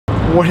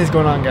What is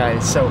going on,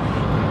 guys? So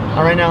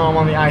right now I'm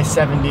on the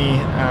I-70,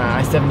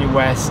 I-70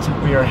 West.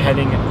 We are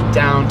heading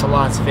down to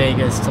Las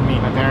Vegas to meet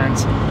my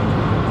parents.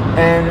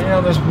 And you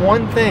know, there's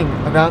one thing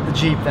about the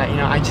Jeep that, you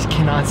know, I just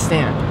cannot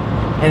stand.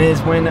 And it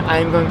is when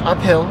I'm going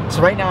uphill.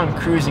 So right now I'm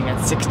cruising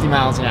at 60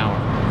 miles an hour.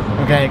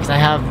 Okay, because I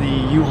have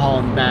the U-Haul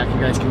in the back. You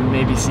guys can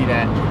maybe see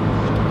that.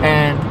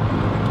 And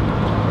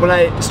when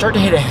I start to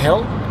hit a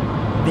hill,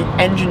 the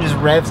engine just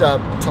revs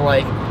up to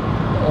like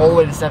all the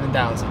way to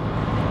 7,000.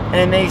 And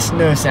it makes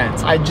no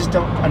sense. I just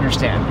don't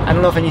understand. I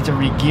don't know if I need to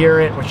re-gear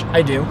it, which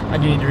I do. I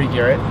do need to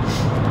re-gear it.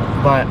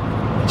 But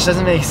it just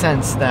doesn't make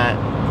sense that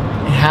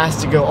it has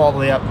to go all the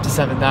way up to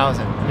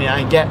 7,000. I mean,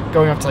 I get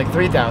going up to like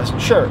 3,000,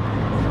 sure,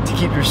 to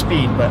keep your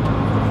speed, but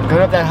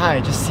going up that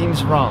high just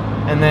seems wrong.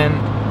 And then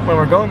when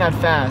we're going that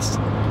fast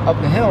up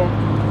the hill,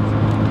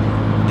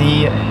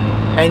 the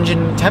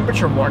engine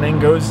temperature warning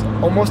goes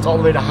almost all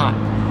the way to hot.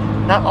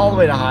 Not all the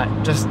way to hot,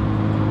 just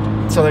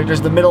so like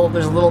there's the middle,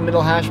 there's a little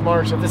middle hash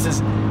mark. So if this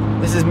is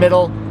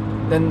middle,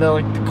 then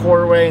the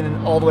quarter way, and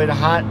then all the way to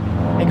hot.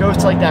 It goes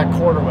to like that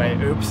quarter way.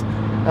 Oops.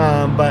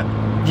 But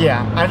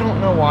yeah, I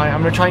don't know why.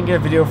 I'm gonna try and get a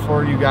video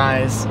for you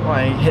guys when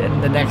I hit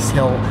the next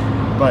hill,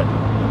 but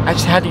I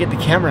just had to get the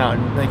camera out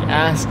and like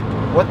ask,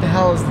 what the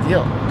hell is the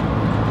deal?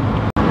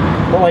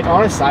 Well, like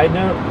on a side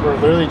note, we're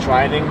literally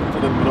driving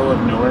through the middle of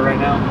nowhere right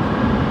now.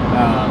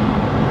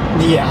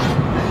 Yeah,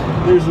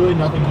 there's really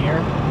nothing here,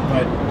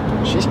 but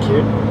she's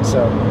cute,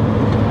 so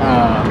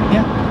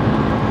yeah.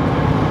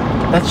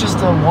 That's just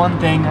the one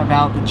thing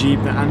about the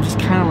Jeep that I'm just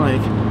kind of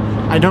like,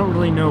 I don't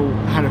really know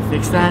how to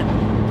fix that.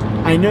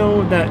 I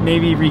know that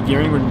maybe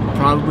re-gearing would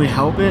probably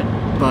help it,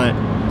 but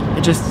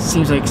it just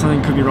seems like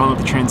something could be wrong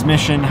with the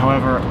transmission.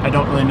 However, I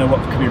don't really know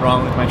what could be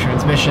wrong with my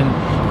transmission.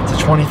 It's a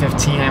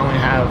 2015, I only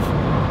have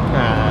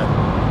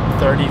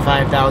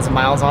 35,000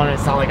 miles on it.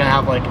 It's not like I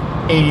have like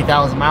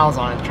 80,000 miles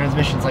on it. The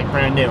transmission's like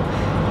brand new.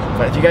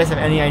 But if you guys have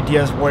any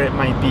ideas what it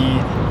might be,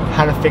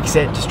 how to fix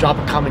it, just drop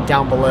a comment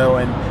down below,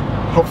 and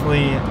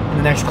hopefully in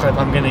the next clip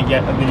I'm gonna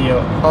get a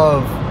video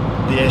of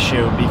the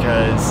issue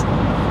because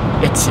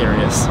it's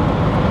serious.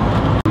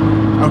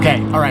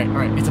 Okay, alright,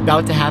 it's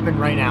about to happen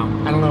right now.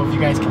 I don't know if you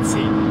guys can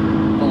see,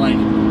 but like,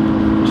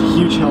 there's a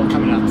huge hill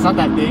coming up. It's not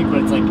that big, but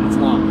it's like, it's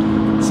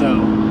long.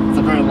 So, it's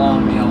a very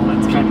long hill, and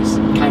it's kind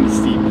of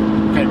steep.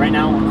 Okay, right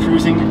now we're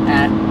cruising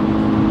at,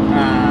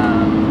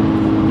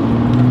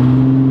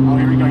 oh,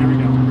 here we go.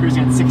 We're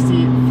cruising at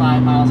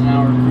 65 miles an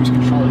hour. Cruise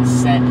control is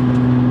set.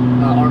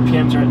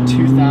 RPMs are at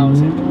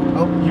 2,000.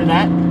 Oh, you hear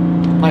that?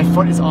 My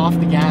foot is off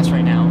the gas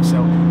right now,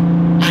 so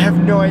I have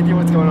no idea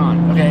what's going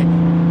on. Okay,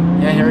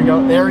 yeah, here we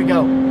go. There we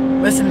go.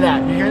 Listen to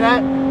that. You hear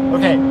that?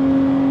 Okay.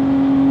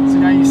 So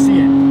now you see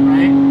it,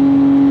 right?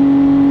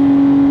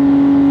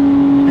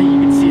 I think you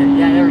can see it.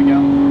 Yeah, there we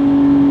go.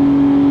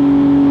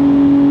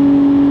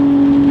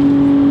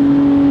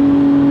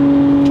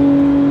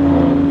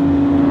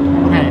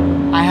 Okay,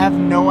 I have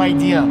no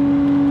idea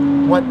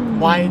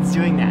why it's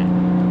doing that.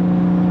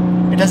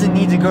 It doesn't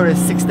need to go to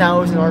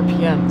 6,000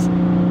 RPMs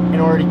in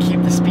order to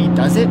keep the speed,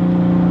 does it?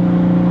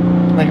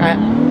 Like,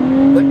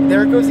 look,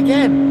 there it goes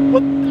again.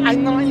 What?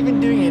 I'm not even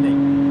doing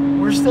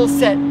anything. We're still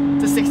set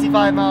to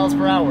 65 miles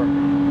per hour.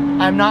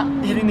 I'm not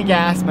hitting the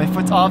gas. My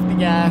foot's off the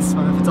gas.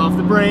 My foot's off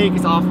the brake.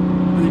 It's off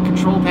the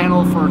control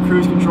panel for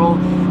cruise control,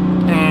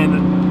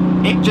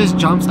 and it just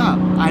jumps up.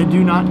 I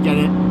do not get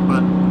it,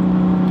 but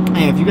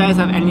hey, if you guys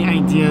have any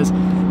ideas,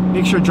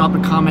 make sure to drop a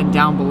comment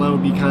down below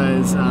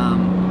because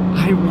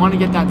I want to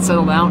get that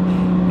settled out.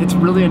 It's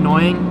really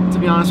annoying, to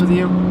be honest with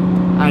you.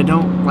 I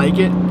don't like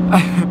it.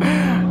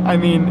 I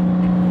mean,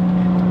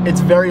 it's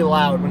very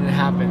loud when it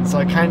happens, so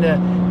I kind of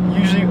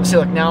usually, see,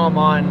 look, now I'm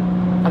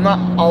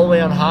not all the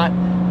way on hot.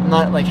 I'm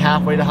not like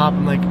halfway to hot.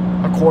 I'm like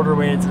a quarter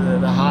way to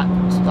the hot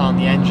on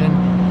the engine.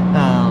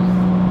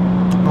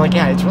 I'm like,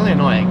 yeah, it's really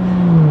annoying.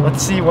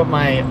 Let's see what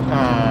my,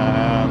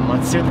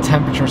 let's see what the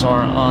temperatures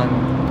are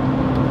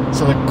on.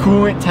 So the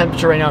coolant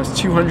temperature right now is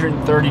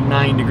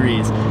 239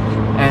 degrees.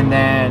 And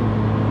then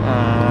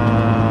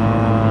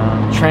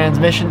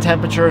transmission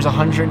temperature is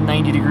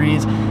 190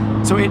 degrees.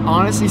 So it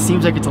honestly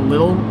seems like it's a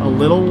little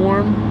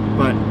warm,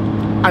 but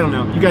I don't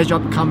know. You guys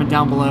drop a comment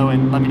down below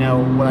and let me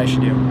know what I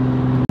should do.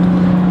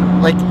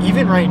 Like,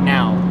 even right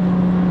now,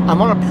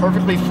 I'm on a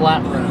perfectly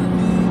flat road.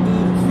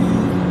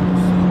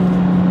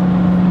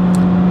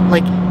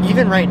 Like,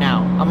 even right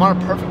now, I'm on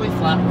a perfectly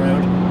flat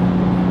road,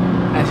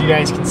 as you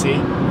guys can see.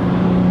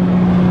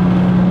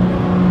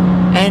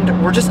 And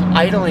we're just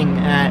idling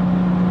at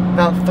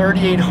about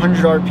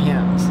 3,800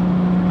 RPMs.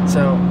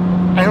 So,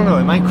 I don't know,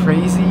 am I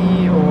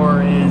crazy,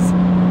 or is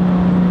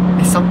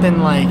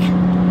something like,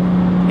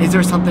 is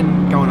there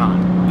something going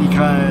on?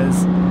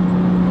 Because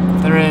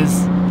if there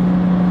is,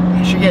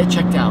 I should get it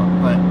checked out,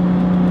 but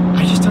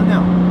I just don't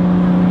know.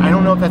 I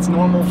don't know if that's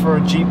normal for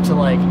a Jeep to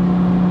like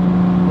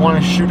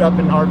want to shoot up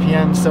in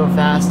RPM so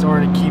fast in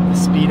order to keep the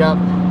speed up.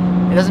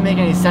 It doesn't make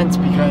any sense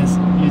because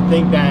you'd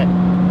think that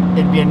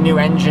it'd be a new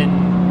engine.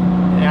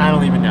 I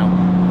don't even know,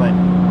 but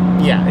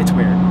yeah, it's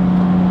weird.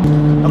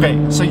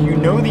 Okay, so you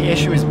know the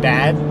issue is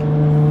bad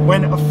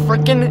when a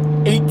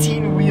frickin'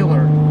 18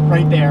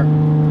 right there.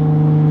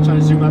 I'm trying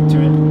to zoom up to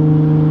it.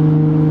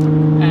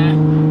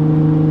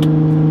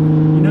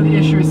 You know the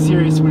issue is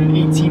serious when an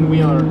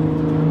 18-wheeler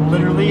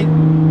literally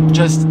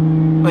just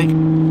like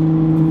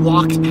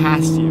walks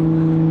past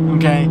you,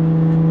 okay?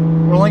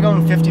 We're only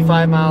going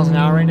 55 miles an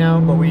hour right now,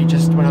 but we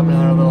just went up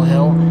another little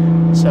hill,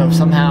 so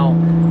somehow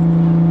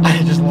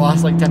I just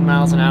lost like 10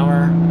 miles an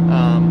hour,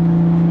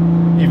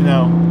 even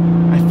though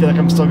I feel like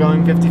I'm still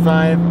going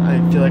 55. I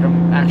feel like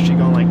I'm actually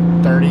going like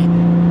 30.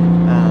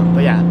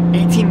 But yeah,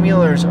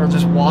 18-wheelers are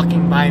just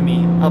walking by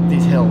me up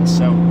these hills,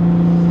 so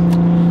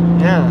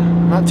yeah,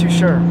 not too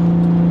sure.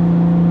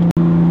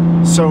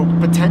 So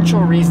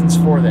potential reasons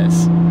for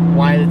this,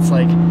 why it's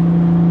like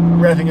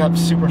revving up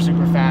super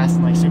fast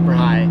and like super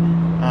high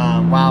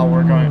while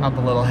we're going up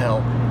a little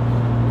hill.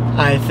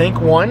 I think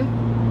one,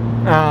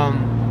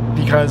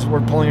 because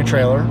we're pulling a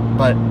trailer,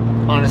 but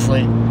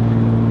honestly,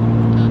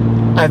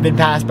 I've been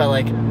passed by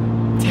like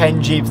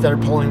 10 Jeeps that are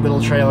pulling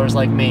little trailers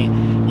like me,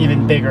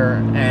 even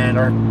bigger, and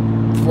are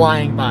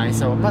flying by,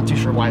 so I'm not too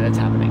sure why that's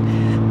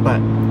happening. But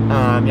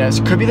yes,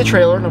 it could be the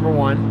trailer, number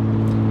one.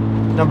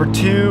 Number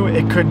two,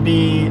 it could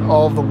be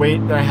all of the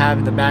weight that I have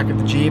in the back of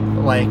the Jeep,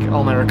 like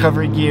all my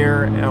recovery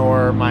gear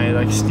or my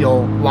like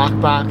steel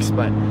lockbox,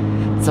 but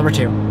it's number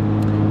two.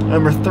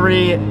 Number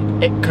three,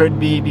 it could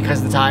be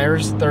because of the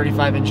tires,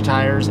 35-inch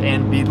tires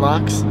and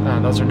beadlocks.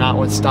 Those are not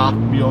what stock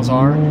wheels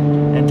are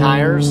and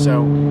tires,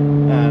 so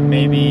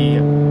maybe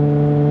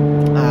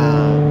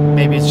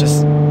it's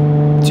just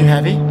too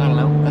heavy. I don't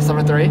know. That's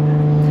number three.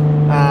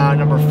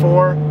 Number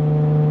four,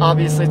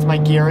 obviously it's my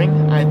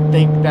gearing. I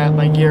think that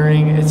my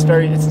gearing, it's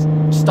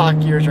stock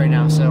gears right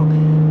now, so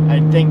I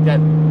think that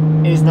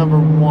is number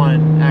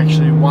one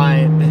actually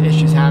why the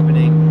issue's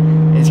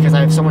happening, is because I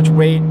have so much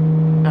weight,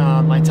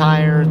 my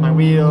tires, my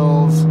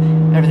wheels,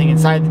 everything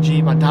inside the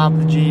Jeep, on top of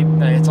the Jeep,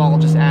 that it's all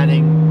just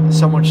adding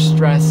so much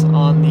stress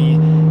on the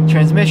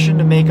transmission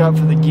to make up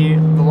for the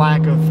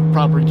lack of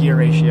proper gear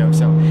ratio.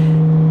 So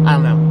I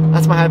don't know,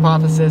 that's my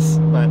hypothesis,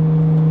 but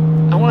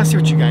I want to see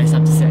what you guys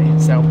have to say,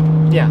 so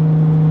yeah.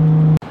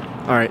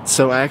 Alright,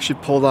 so I actually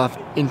pulled off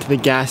into the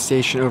gas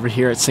station over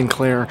here at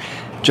Sinclair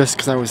just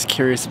because I was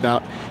curious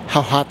about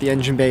how hot the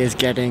engine bay is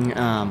getting.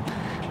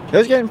 It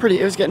was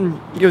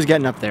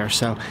getting up there,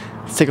 so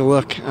let's take a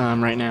look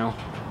right now.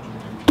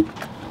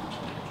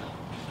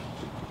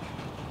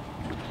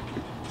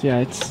 So yeah,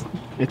 it's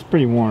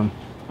pretty warm,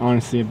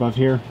 honestly, above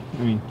here.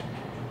 I mean,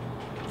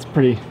 it's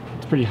pretty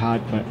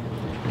hot, but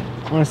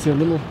honestly, a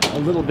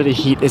little bit of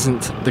heat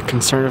isn't the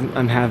concern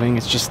I'm having.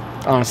 It's just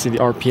honestly the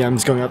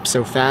RPMs going up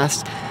so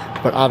fast.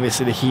 But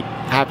obviously the heat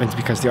happens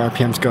because the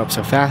RPMs go up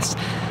so fast.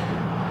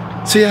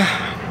 So yeah,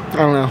 I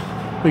don't know.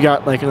 We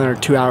got like another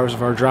 2 hours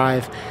of our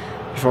drive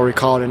before we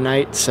call it a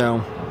night,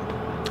 so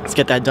let's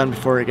get that done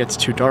before it gets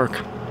too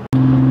dark.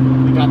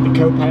 We got the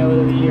co-pilot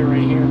of the year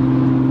right here.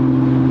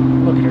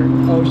 Look at her.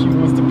 Oh, she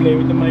wants to play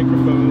with the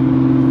microphone.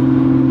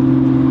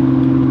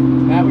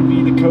 That would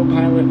be the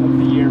co-pilot of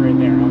the year right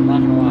there, I'm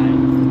not gonna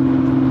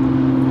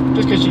lie.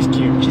 Just because she's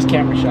cute. She's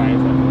camera shy,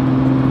 but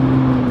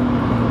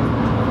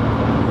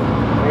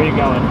where are you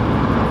going?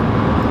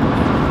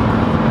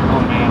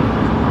 Oh man.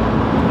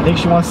 I think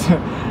she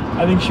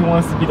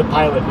wants to be the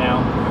pilot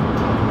now.